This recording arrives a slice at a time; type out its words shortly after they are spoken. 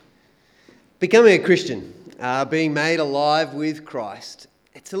Becoming a Christian, being made alive with Christ,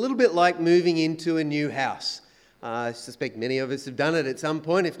 it's a little bit like moving into a new house. I suspect many of us have done it at some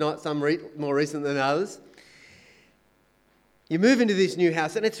point, if not some more recent than others. You move into this new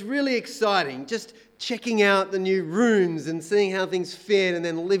house and it's really exciting, just checking out the new rooms and seeing how things fit and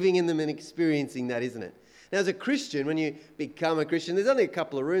then living in them and experiencing that, isn't it? Now, as a Christian, when you become a Christian, there's only a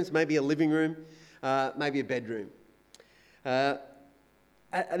couple of rooms, maybe a living room, maybe a bedroom.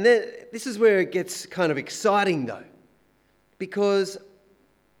 And then this is where it gets kind of exciting, though, because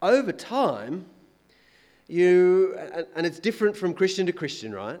over time, and it's different from Christian to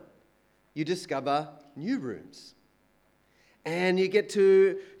Christian, right? You discover new rooms. And you get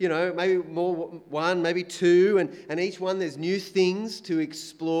to, maybe one, maybe two, and each one there's new things to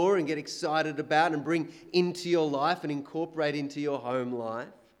explore and get excited about and bring into your life and incorporate into your home life.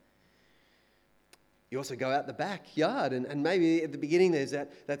 You also go out the backyard and maybe at the beginning there's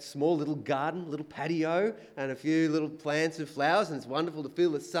that small little garden, little patio and a few little plants and flowers, and it's wonderful to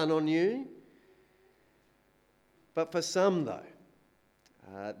feel the sun on you. But for some though,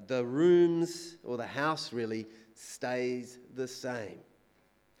 the rooms or the house really stays the same.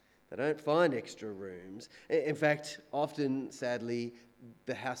 They don't find extra rooms. In fact, often, sadly,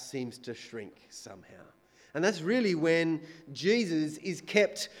 the house seems to shrink somehow. And that's really when Jesus is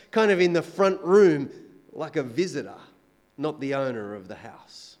kept kind of in the front room like a visitor, not the owner of the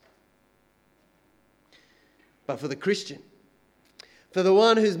house. But for the Christian, for the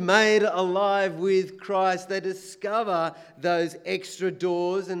one who's made alive with Christ, they discover those extra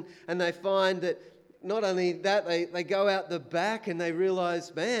doors and they find that not only that, they go out the back and they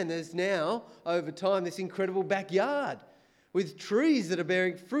realise, man, there's now, over time, this incredible backyard with trees that are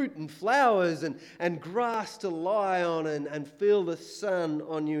bearing fruit and flowers and grass to lie on and feel the sun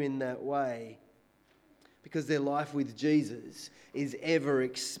on you in that way. Because their life with Jesus is ever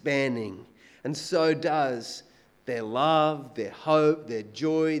expanding. And so does their love, their hope, their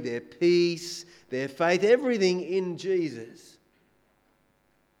joy, their peace, their faith, everything in Jesus.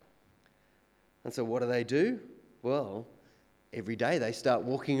 And so what do? Well, every day they start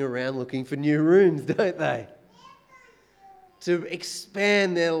walking around looking for new rooms, don't they? To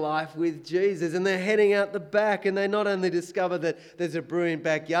expand their life with Jesus. And they're heading out the back and they not only discover that there's a brilliant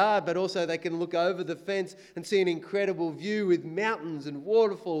backyard, but also they can look over the fence and see an incredible view with mountains and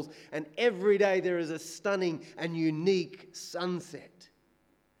waterfalls. And every day there is a stunning and unique sunset.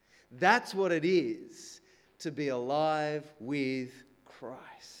 That's what it is to be alive with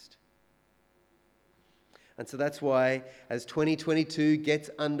Christ. And so that's why as 2022 gets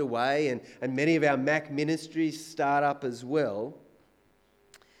underway and many of our Mac ministries start up as well,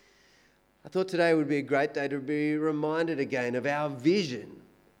 I thought today would be a great day to be reminded again of our vision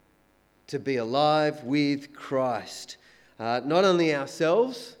to be alive with Christ. Not only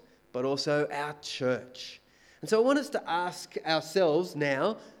ourselves, but also our church. And so I want us to ask ourselves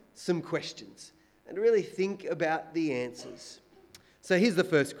now some questions and really think about the answers. So here's the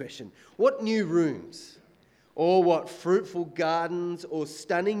first question. What new rooms or what fruitful gardens or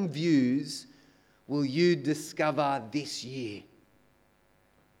stunning views will you discover this year?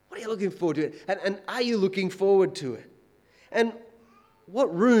 What are you looking forward to? And are you looking forward to it? And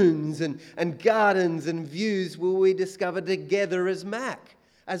what rooms and gardens and views will we discover together as Mac,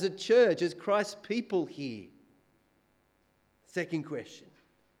 as a church, as Christ's people here? Second question.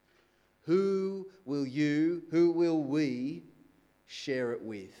 Who will we share it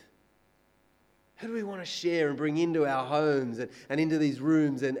with? Who do we want to share and bring into our homes and into these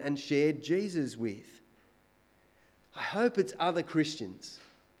rooms and share Jesus with? I hope it's other Christians,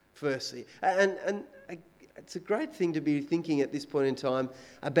 firstly. And it's a great thing to be thinking at this point in time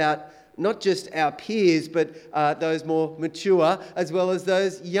about not just our peers, but those more mature as well as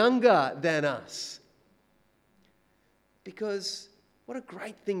those younger than us. Because what a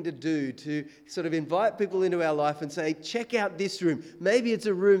great thing to do, to sort of invite people into our life and say, check out this room. Maybe it's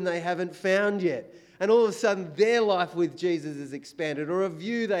a room they haven't found yet. And all of a sudden their life with Jesus is expanded, or a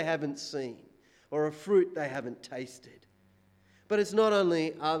view they haven't seen, or a fruit they haven't tasted. But it's not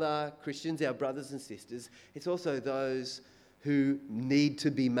only other Christians, our brothers and sisters, it's also those who need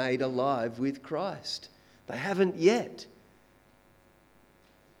to be made alive with Christ. They haven't yet.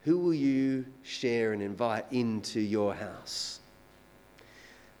 Who will you share and invite into your house?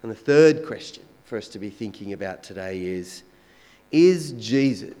 And the third question for us to be thinking about today is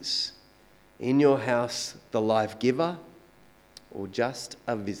Jesus in your house the life giver or just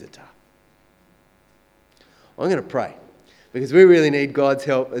a visitor? I'm going to pray because we really need God's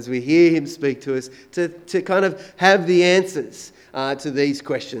help as we hear him speak to us to kind of have the answers to these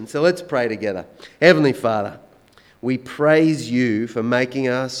questions. So let's pray together. Heavenly Father, we praise you for making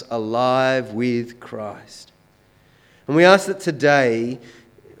us alive with Christ. And we ask that today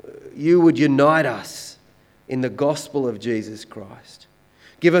you would unite us in the gospel of Jesus Christ.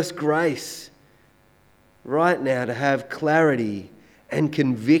 Give us grace right now to have clarity and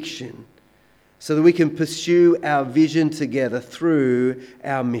conviction so that we can pursue our vision together through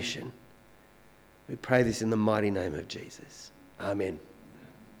our mission. We pray this in the mighty name of Jesus. Amen.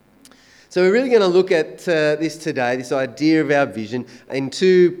 So we're really going to look at this today, this idea of our vision, in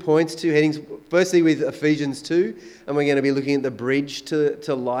 2 points, 2 headings. Firstly with Ephesians 2, and we're going to be looking at the bridge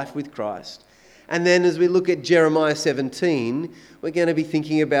to life with Christ. And then as we look at Jeremiah 17, we're going to be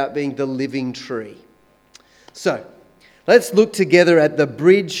thinking about being the living tree. So let's look together at the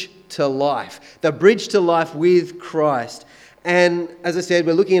bridge to life. The bridge to life with Christ. And as I said,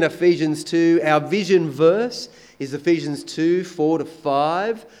 we're looking at Ephesians 2. Our vision verse is Ephesians 2,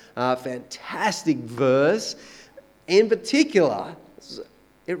 4-5. Fantastic verse. In particular,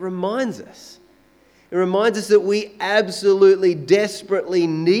 it reminds us that we absolutely, desperately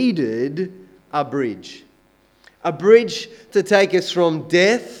needed a bridge. A bridge to take us from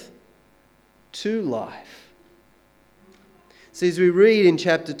death to life. So as we read in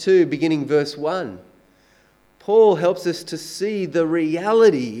chapter 2, beginning verse 1, Paul helps us to see the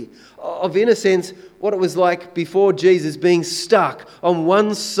reality of, in a sense, what it was like before Jesus, being stuck on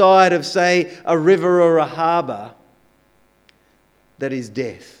one side of, say, a river or a harbour that is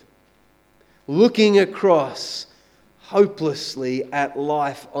death. Looking across hopelessly at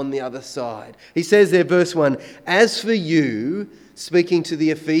life on the other side. He says there, verse 1, "As for you," speaking to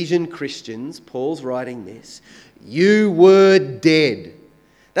the Ephesian Christians, Paul's writing this, "you were dead."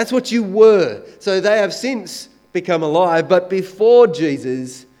 That's what you were. So they have since become alive, but before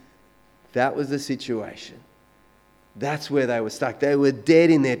Jesus, that was the situation. That's where they were stuck. They were dead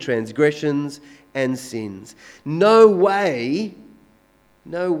in their transgressions and sins. No way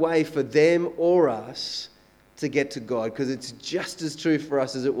for them or us to get to God, because it's just as true for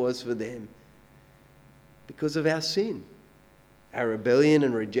us as it was for them. Because of our sin, our rebellion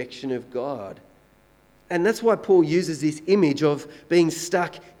and rejection of God. And that's why Paul uses this image of being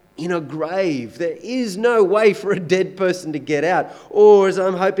stuck in a grave. There is no way for a dead person to get out. Or, as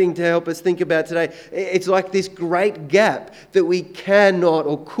I'm hoping to help us think about today, it's like this great gap that we cannot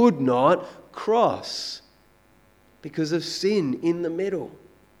or could not cross because of sin in the middle.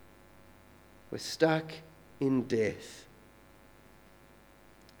 We're stuck in death.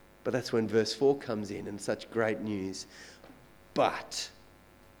 But that's when verse 4 comes in, and such great news. But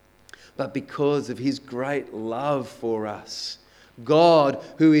because of his great love for us, God,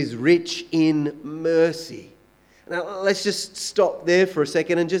 who is rich in mercy. Now, let's just stop there for a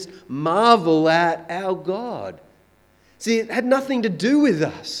second and just marvel at our God. See, it had nothing to do with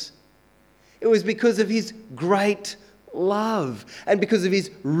us. It was because of his great love and because of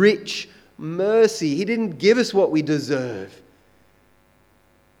his rich mercy. He didn't give us what we deserve.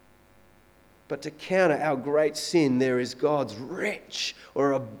 But to counter our great sin, there is God's rich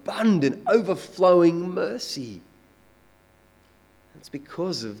or abundant, overflowing mercy. It's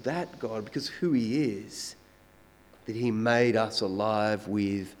because of that God, because of who he is, that he made us alive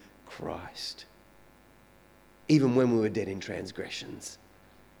with Christ. Even when we were dead in transgressions.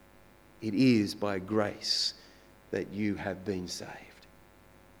 It is by grace that you have been saved.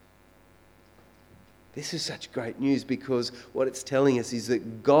 This is such great news because what it's telling us is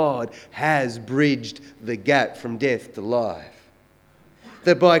that God has bridged the gap from death to life.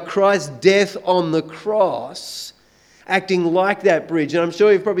 That by Christ's death on the cross, acting like that bridge, and I'm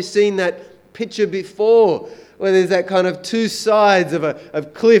sure you've probably seen that picture before, where there's that kind of two sides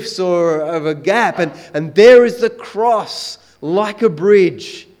of cliffs or of a gap, and there is the cross like a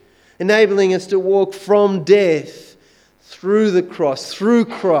bridge, enabling us to walk from death through the cross, through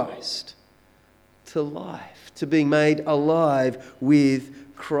Christ, to life, to being made alive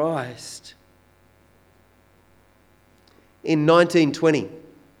with Christ. In 1920,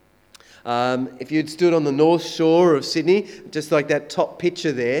 if you'd stood on the north shore of Sydney, just like that top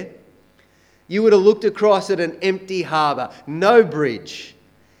picture there, you would have looked across at an empty harbour, no bridge.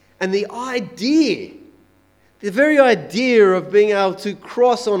 And the very idea of being able to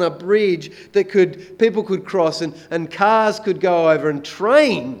cross on a bridge that people could cross and cars could go over and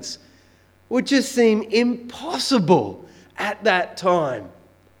trains would just seem impossible at that time.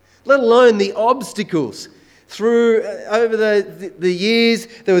 Let alone the obstacles. Over the years,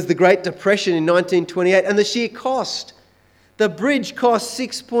 there was the Great Depression in 1928 and the sheer cost. The bridge cost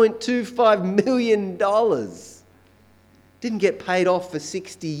 $6.25 million. Didn't get paid off for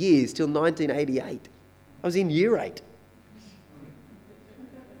 60 years till 1988. I was in year 8.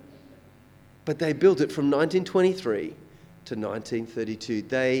 But they built it from 1923 to 1932.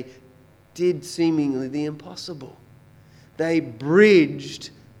 They did seemingly the impossible. They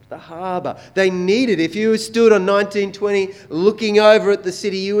bridged the harbour. They needed, if you stood on 1920 looking over at the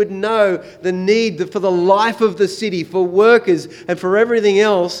city, you would know the need for the life of the city, for workers and for everything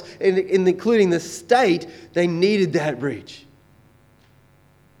else, including the state. They needed that bridge.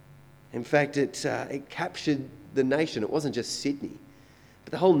 In fact, it captured the nation. It wasn't just Sydney,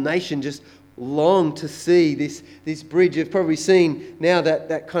 but the whole nation just longed to see this bridge. You've probably seen now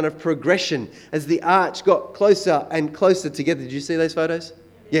that kind of progression as the arch got closer and closer together. Did you see those photos?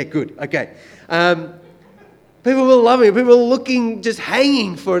 Yeah, good. Okay. People were loving it. People were looking, just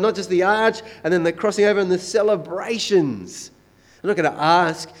hanging for it, not just the arch and then the crossing over and the celebrations. I'm not going to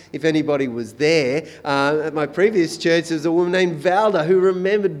ask if anybody was there. At my previous church, there was a woman named Valda who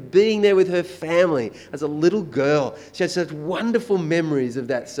remembered being there with her family as a little girl. She had such wonderful memories of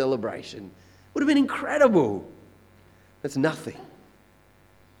that celebration. Would have been incredible. That's nothing.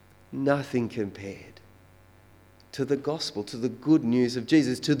 Nothing compared to the gospel, to the good news of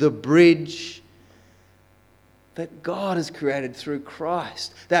Jesus, to the bridge that God has created through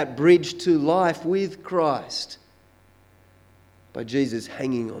Christ, that bridge to life with Christ by Jesus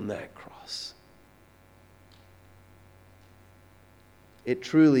hanging on that cross. It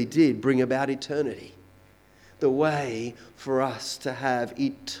truly did bring about eternity, the way for us to have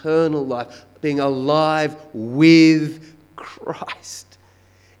eternal life, being alive with Christ.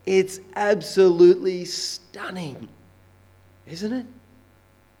 It's absolutely stunning, isn't it?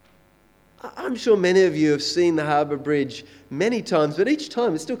 I'm sure many of you have seen the Harbour Bridge many times, but each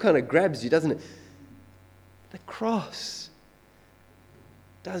time it still kind of grabs you, doesn't it? The cross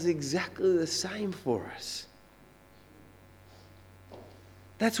does exactly the same for us.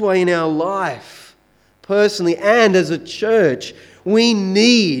 That's why in our life, personally and as a church, we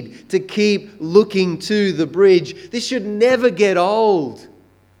need to keep looking to the bridge. This should never get old.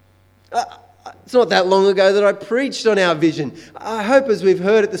 It's not that long ago that I preached on our vision. I hope as we've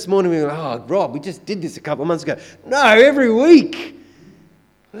heard it this morning, we go, oh, Rob, we just did this a couple of months ago. No, every week.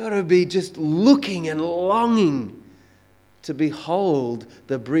 We ought to be just looking and longing to behold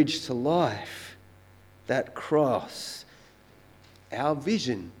the bridge to life, that cross, our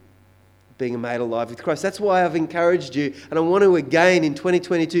vision being made alive with Christ. That's why I've encouraged you, and I want to again in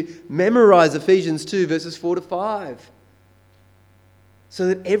 2022 memorize Ephesians 2 verses 4 to 5. So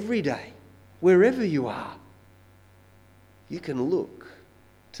that every day, wherever you are, you can look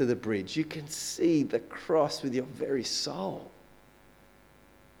to the bridge. You can see the cross with your very soul.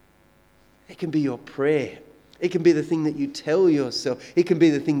 It can be your prayer. It can be the thing that you tell yourself. It can be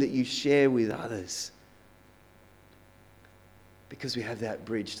the thing that you share with others. Because we have that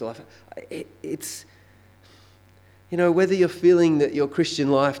bridge to life. It's, whether you're feeling that your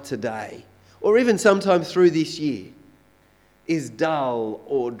Christian life today, or even sometime through this year, is dull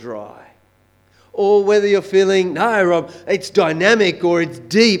or dry. Or whether you're feeling, no, Rob, it's dynamic or it's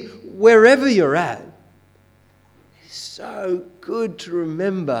deep, wherever you're at. It's so good to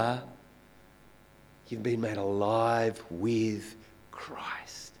remember you've been made alive with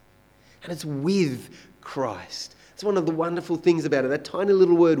Christ. And it's with Christ. It's one of the wonderful things about it, that tiny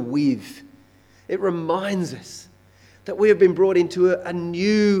little word with. It reminds us that we have been brought into a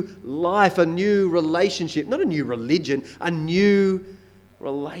new life, a new relationship, not a new religion, a new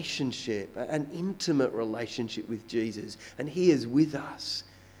relationship, an intimate relationship with Jesus. And He is with us.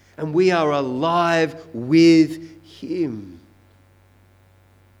 And we are alive with Him.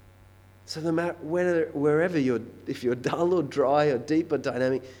 So no matter wherever if you're dull or dry or deep or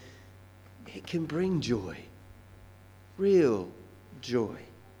dynamic, it can bring joy, real joy.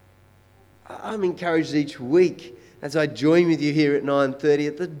 I'm encouraged each week as I join with you here at 9:30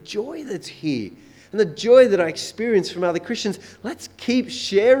 at the joy that's here and the joy that I experience from other Christians. Let's keep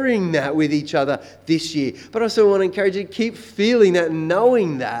sharing that with each other this year. But I also want to encourage you to keep feeling that and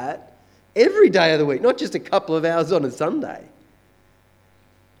knowing that every day of the week, not just a couple of hours on a Sunday,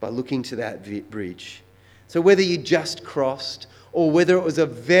 by looking to that bridge. So whether you just crossed or whether it was a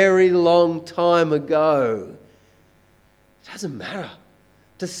very long time ago, it doesn't matter.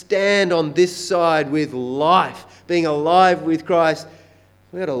 To stand on this side with life, being alive with Christ,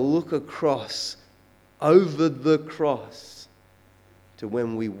 we've got to look across, over the cross, to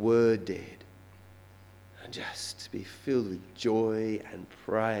when we were dead. And just be filled with joy and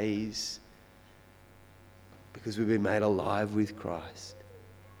praise because we've been made alive with Christ.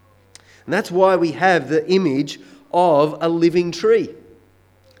 And that's why we have the image of a living tree.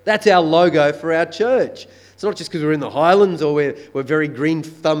 That's our logo for our church. It's not just because we're in the Highlands or we're very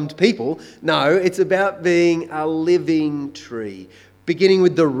green-thumbed people. No, it's about being a living tree, beginning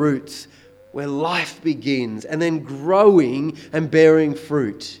with the roots, where life begins and then growing and bearing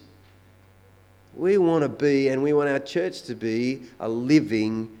fruit. We want to be, and we want our church to be, a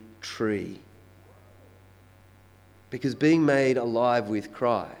living tree. Because being made alive with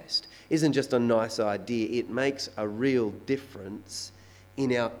Christ isn't just a nice idea, it makes a real difference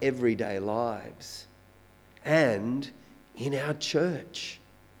in our everyday lives and in our church.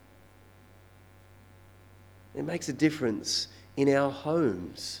 It makes a difference in our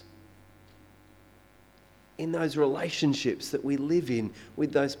homes, in those relationships that we live in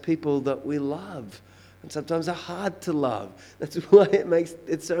with those people that we love and sometimes are hard to love. That's why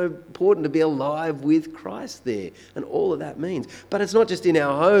it's so important to be alive with Christ there and all of that means. But it's not just in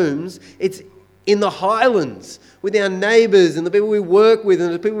our homes, it's in the Highlands with our neighbours and the people we work with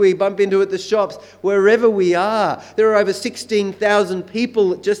and the people we bump into at the shops, wherever we are. There are over 16,000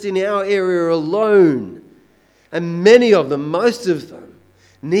 people just in our area alone. And many of them, most of them,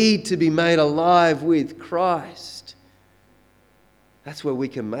 need to be made alive with Christ. That's where we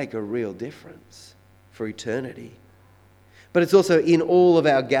can make a real difference for eternity. But it's also in all of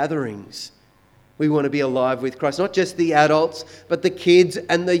our gatherings. We want to be alive with Christ. Not just the adults, but the kids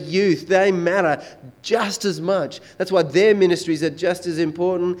and the youth. They matter just as much. That's why their ministries are just as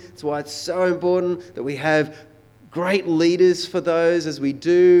important. That's why it's so important that we have great leaders for those as we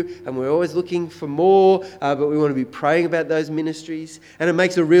do, and we're always looking for more, but we want to be praying about those ministries. And it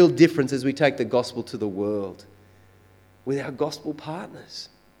makes a real difference as we take the gospel to the world with our gospel partners.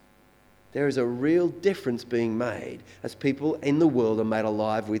 There is a real difference being made as people in the world are made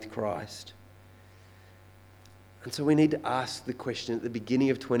alive with Christ. And so we need to ask the question at the beginning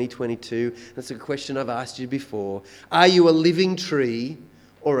of 2022. That's a question I've asked you before. Are you a living tree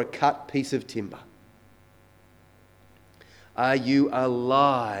or a cut piece of timber? Are you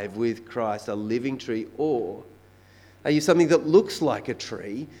alive with Christ, a living tree, or are you something that looks like a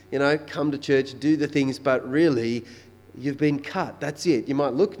tree? You know, come to church, do the things, but really you've been cut. That's it. You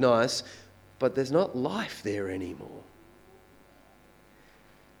might look nice, but there's not life there anymore.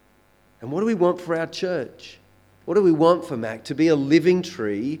 And what do we want for our church? What do we want for Mac? To be a living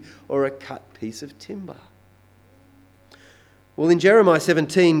tree or a cut piece of timber? Well, in Jeremiah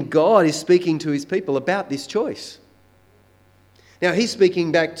 17, God is speaking to his people about this choice. Now, he's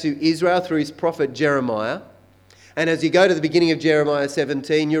speaking back to Israel through his prophet Jeremiah. And as you go to the beginning of Jeremiah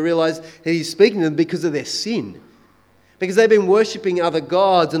 17, you realise that he's speaking to them because of their sin. Because they've been worshipping other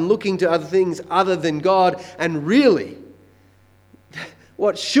gods and looking to other things other than God. And really,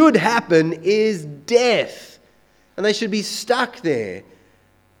 what should happen is death. And they should be stuck there.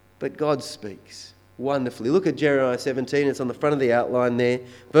 But God speaks wonderfully. Look at Jeremiah 17. It's on the front of the outline there.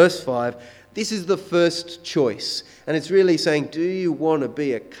 Verse 5. This is the first choice. And it's really saying, do you want to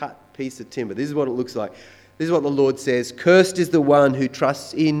be a cut piece of timber? This is what it looks like. This is what the Lord says. Cursed is the one who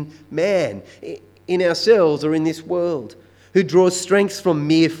trusts in man, in ourselves or in this world, who draws strength from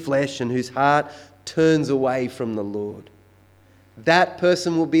mere flesh and whose heart turns away from the Lord. That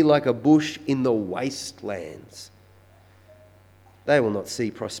person will be like a bush in the wastelands. They will not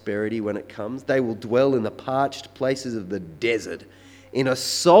see prosperity when it comes. They will dwell in the parched places of the desert, in a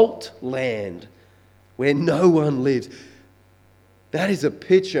salt land where no one lives. That is a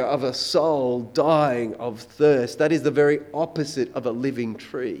picture of a soul dying of thirst. That is the very opposite of a living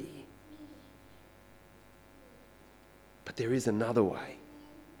tree. But there is another way.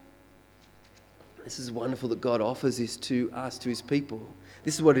 This is wonderful that God offers this to us, to his people.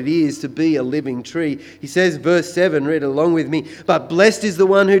 This is what it is to be a living tree. He says, verse 7, read along with me, but blessed is the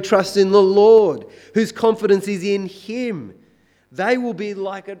one who trusts in the Lord, whose confidence is in him. They will be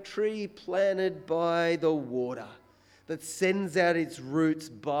like a tree planted by the water that sends out its roots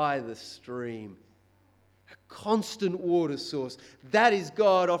by the stream. A constant water source. That is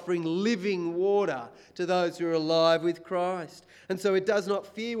God offering living water to those who are alive with Christ. And so it does not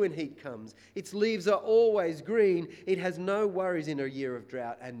fear when heat comes. Its leaves are always green. It has no worries in a year of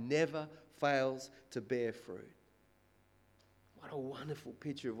drought and never fails to bear fruit. What a wonderful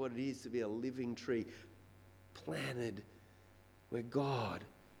picture of what it is to be a living tree planted where God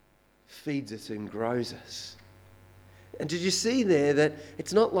feeds us and grows us. And did you see there that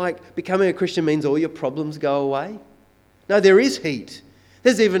it's not like becoming a Christian means all your problems go away? No, there is heat.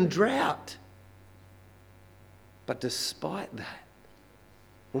 There's even drought. But despite that,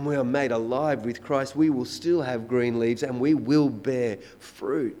 when we are made alive with Christ, we will still have green leaves and we will bear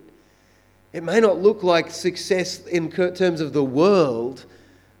fruit. It may not look like success in terms of the world,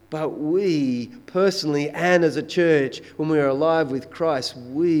 but we personally and as a church, when we are alive with Christ,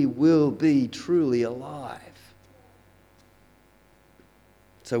 we will be truly alive.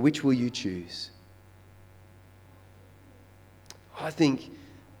 So which will you choose? I think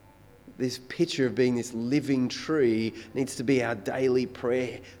this picture of being this living tree needs to be our daily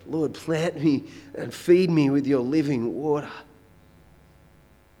prayer. Lord, plant me and feed me with your living water.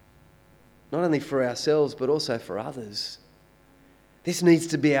 Not only for ourselves, but also for others. This needs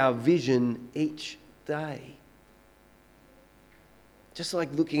to be our vision each day. Just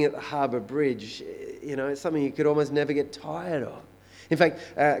like looking at the Harbour Bridge, it's something you could almost never get tired of. In fact,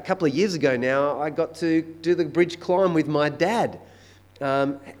 a couple of years ago now, I got to do the bridge climb with my dad.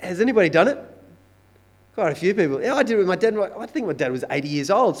 Has anybody done it? Quite a few people. Yeah, I did it with my dad. I think my dad was 80 years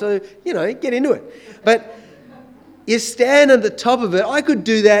old, so, get into it. But you stand at the top of it. I could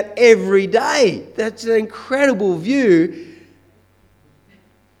do that every day. That's an incredible view.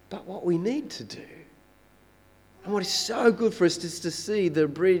 But what we need to do, and what is so good for us, is to see the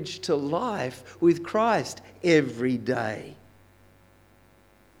bridge to life with Christ every day.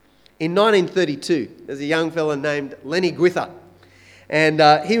 In 1932, there's a young fella named Lenny Gwither. And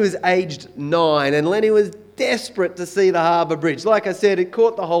he was aged 9, and Lenny was desperate to see the Harbour Bridge. Like I said, it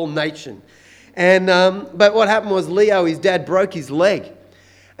caught the whole nation. And but what happened was Leo, his dad, broke his leg.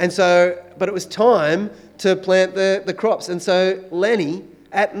 But it was time to plant the crops. And so Lenny,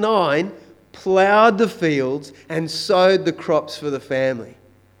 at 9, ploughed the fields and sowed the crops for the family.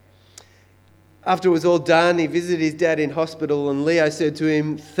 After it was all done, he visited his dad in hospital, and Leo said to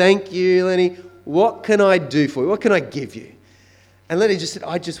him, "Thank you, Lenny. What can I do for you? What can I give you?" And Lenny just said,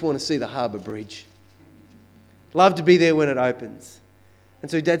 "I just want to see the Harbour Bridge. Love to be there when it opens."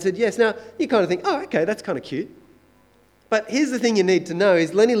 And so Dad said, "Yes." Now, you kind of think, "Oh, okay, that's kind of cute." But here's the thing you need to know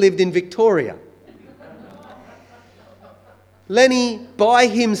is Lenny lived in Victoria. Lenny, by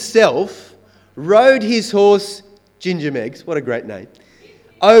himself, rode his horse, Ginger Megs, what a great name,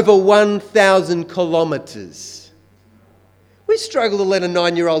 over 1,000 kilometres. We struggle to let a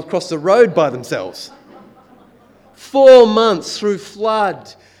 9-year-old cross the road by themselves. 4 months through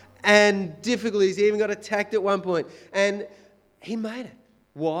flood and difficulties. He even got attacked at one point. And he made it.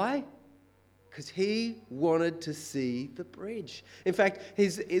 Why? Because he wanted to see the bridge. In fact,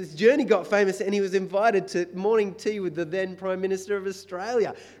 his journey got famous, and he was invited to morning tea with the then Prime Minister of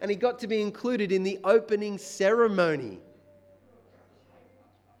Australia. And he got to be included in the opening ceremony.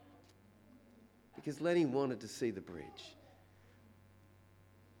 Because Lenny wanted to see the bridge.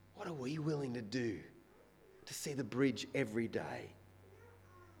 What are we willing to do to see the bridge every day?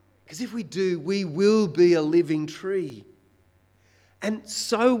 Because if we do, we will be a living tree. And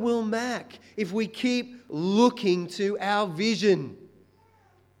so will Mac if we keep looking to our vision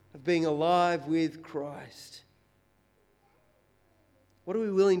of being alive with Christ. What are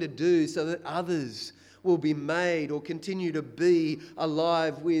we willing to do so that others will be made or continue to be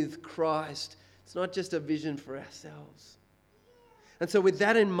alive with Christ? It's not just a vision for ourselves. And so with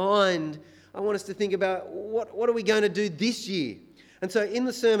that in mind, I want us to think about what are we going to do this year? And so in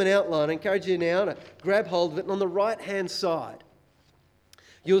the sermon outline, I encourage you now to grab hold of it. And on the right-hand side,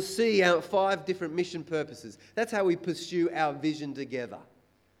 you'll see our 5 different mission purposes. That's how we pursue our vision together.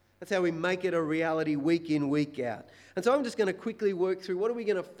 That's how we make it a reality week in, week out. And so I'm just going to quickly work through what are we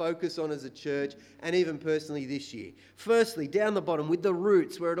going to focus on as a church and even personally this year. Firstly, down the bottom with the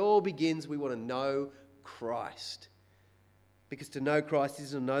roots where it all begins, we want to know Christ. Because to know Christ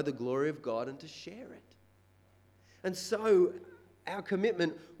is to know the glory of God and to share it. And so our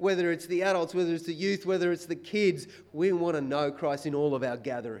commitment, whether it's the adults, whether it's the youth, whether it's the kids, we want to know Christ in all of our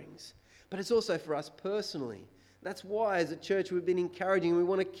gatherings. But it's also for us personally. That's why as a church we've been encouraging, we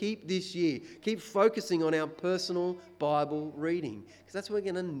want to keep this year, keep focusing on our personal Bible reading. Because that's where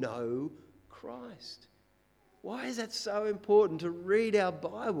we're going to know Christ. Why is that so important to read our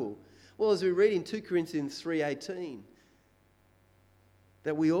Bible? Well, as we read in 2 Corinthians 3:18,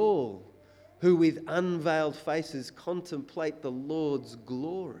 that we all, who with unveiled faces contemplate the Lord's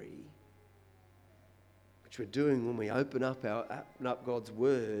glory, which we're doing when we open up God's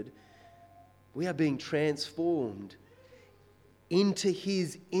Word, we are being transformed into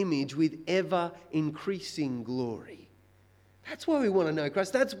His image with ever-increasing glory. That's why we want to know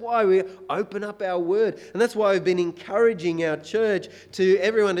Christ. That's why we open up our Word. And that's why we've been encouraging our church to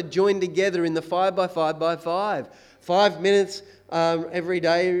everyone to join together in the 5x5x5. 5 minutes every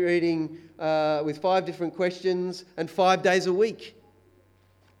day reading with 5 different questions and 5 days a week.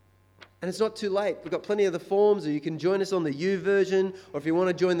 And it's not too late. We've got plenty of the forms, or you can join us on the YouVersion, or if you want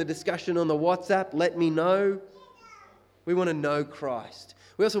to join the discussion on the WhatsApp, let me know. We want to know Christ.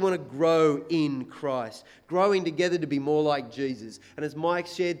 We also want to grow in Christ, growing together to be more like Jesus. And as Mike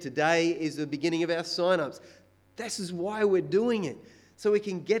shared, today is the beginning of our sign-ups. This is why we're doing it. so we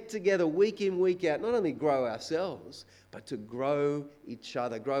can get together week in, week out, not only grow ourselves, but to grow each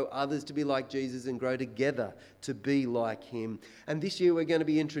other, grow others to be like Jesus and grow together to be like him. And this year we're going to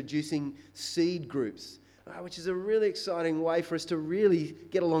be introducing seed groups, which is a really exciting way for us to really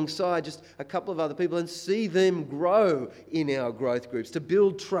get alongside just a couple of other people and see them grow in our growth groups, to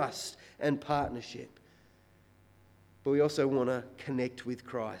build trust and partnership. But we also want to connect with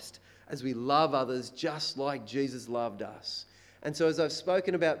Christ as we love others just like Jesus loved us. And so, as I've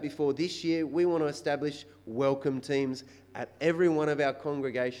spoken about before, this year we want to establish welcome teams at every one of our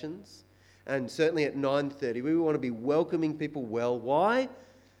congregations, and certainly at 9:30. We want to be welcoming people well. Why?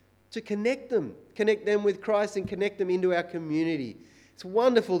 To connect them with Christ and connect them into our community. It's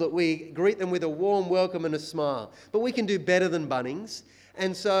wonderful that we greet them with a warm welcome and a smile, but we can do better than Bunnings.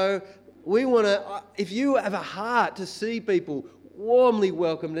 And so we want to, if you have a heart to see people warmly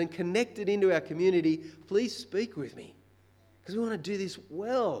welcomed and connected into our community, please speak with me. Because we want to do this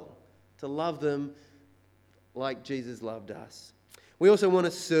well, to love them like Jesus loved us. We also want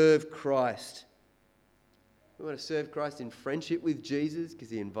to serve Christ. We want to serve Christ in friendship with Jesus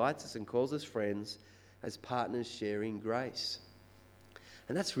because he invites us and calls us friends as partners sharing grace.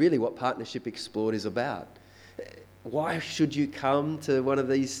 And that's really what Partnership Explored is about. Why should you come to one of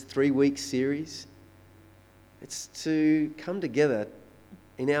these 3-week series? It's to come together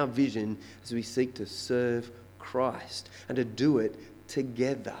in our vision as we seek to serve Christ and to do it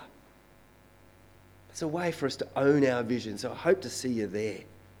together. It's a way for us to own our vision, so I hope to see you there.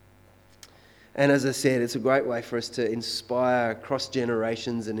 And as I said, it's a great way for us to inspire across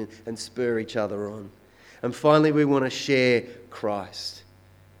generations and spur each other on. And finally, we want to share Christ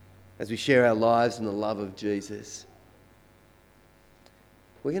as we share our lives in the love of Jesus.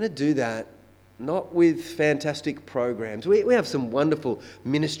 We're going to do that not with fantastic programs. We have some wonderful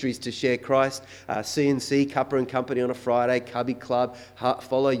ministries to share Christ. C&C, Cuppa and Company on a Friday, Cubby Club,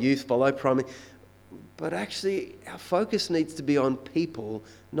 Follow Youth, Follow Primary. But actually, our focus needs to be on people,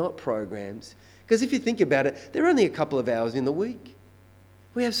 not programs. Because if you think about it, they're only a couple of hours in the week.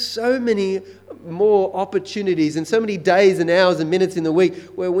 We have so many more opportunities and so many days and hours and minutes in the week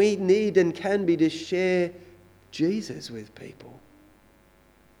where we need and can be to share Jesus with people.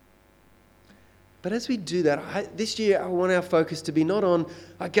 But as we do that, this year I want our focus to be not on,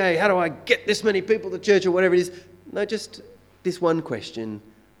 okay, how do I get this many people to church or whatever it is? No, just this one question.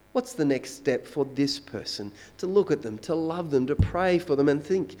 What's the next step for this person? To look at them, to love them, to pray for them and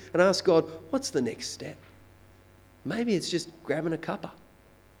think and ask God, what's the next step? Maybe it's just grabbing a cuppa.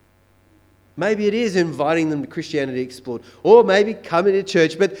 Maybe it is inviting them to Christianity Explored. Or maybe coming to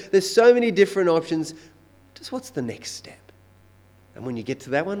church. But there's so many different options. Just what's the next step? And when you get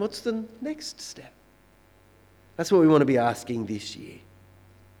to that one, what's the next step? That's what we want to be asking this year.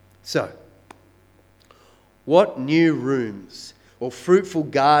 So, what new rooms or fruitful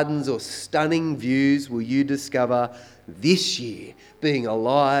gardens or stunning views will you discover this year being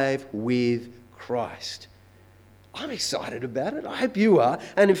alive with Christ? I'm excited about it. I hope you are.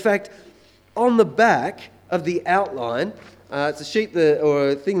 And in fact, on the back of the outline, it's a sheet or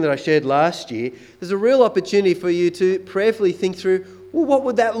a thing that I shared last year. There's a real opportunity for you to prayerfully think through, well, what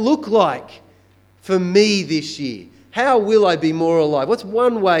would that look like for me this year? How will I be more alive? What's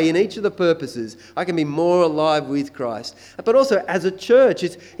one way in each of the purposes I can be more alive with Christ? But also as a church,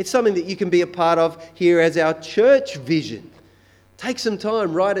 it's something that you can be a part of here as our church vision. Take some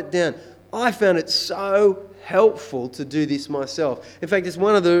time, write it down. I found it so helpful to do this myself. In fact, it's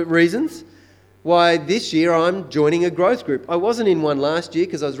one of the reasons why this year I'm joining a growth group. I wasn't in one last year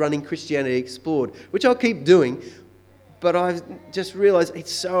because I was running Christianity Explored, which I'll keep doing, but I've just realised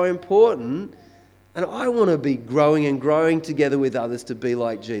it's so important and I want to be growing together with others to be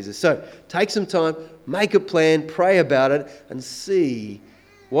like Jesus. So take some time, make a plan, pray about it and see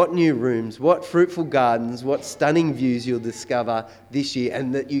what new rooms, what fruitful gardens, what stunning views you'll discover this year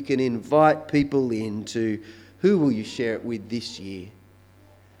and that you can invite people into. Who will you share it with this year?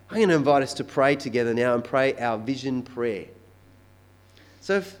 I'm going to invite us to pray together now and pray our vision prayer.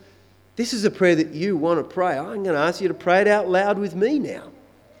 So if this is a prayer that you want to pray, I'm going to ask you to pray it out loud with me now.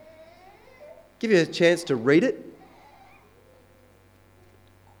 Give you a chance to read it.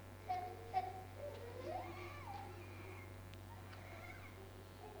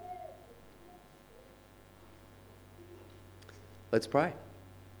 Let's pray.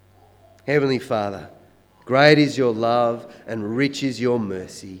 Heavenly Father, great is your love and rich is your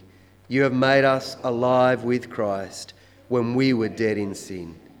mercy. You have made us alive with Christ when we were dead in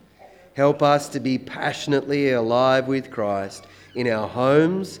sin. Help us to be passionately alive with Christ in our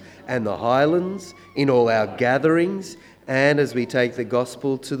homes and the highlands, in all our gatherings, and as we take the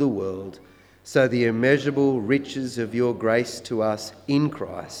gospel to the world. so the immeasurable riches of your grace to us in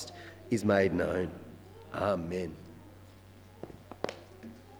Christ is made known. Amen.